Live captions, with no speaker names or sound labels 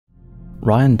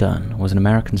Ryan Dunn was an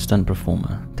American stunt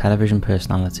performer, television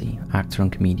personality, actor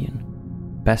and comedian,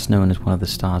 best known as one of the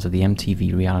stars of the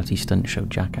MTV reality stunt show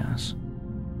Jackass.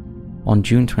 On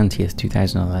June 20th,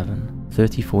 2011,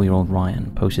 34-year-old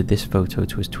Ryan posted this photo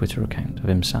to his Twitter account of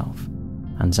himself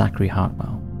and Zachary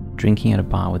Hartwell drinking at a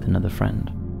bar with another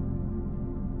friend.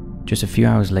 Just a few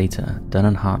hours later, Dunn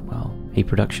and Hartwell, a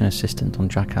production assistant on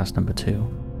Jackass No.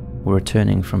 2, were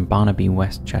returning from Barnaby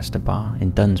Westchester Bar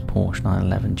in Dunn's Porsche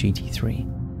 911 GT3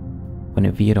 when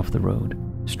it veered off the road,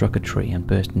 struck a tree and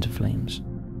burst into flames.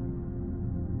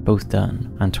 Both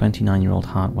Dunn and 29-year-old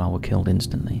Hartwell were killed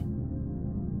instantly.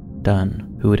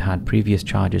 Dunn, who had had previous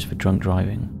charges for drunk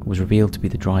driving, was revealed to be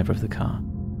the driver of the car,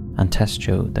 and tests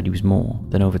showed that he was more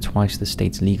than over twice the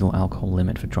state's legal alcohol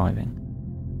limit for driving.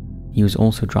 He was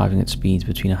also driving at speeds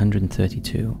between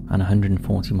 132 and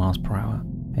 140 miles per hour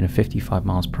in a 55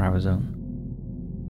 miles per hour zone.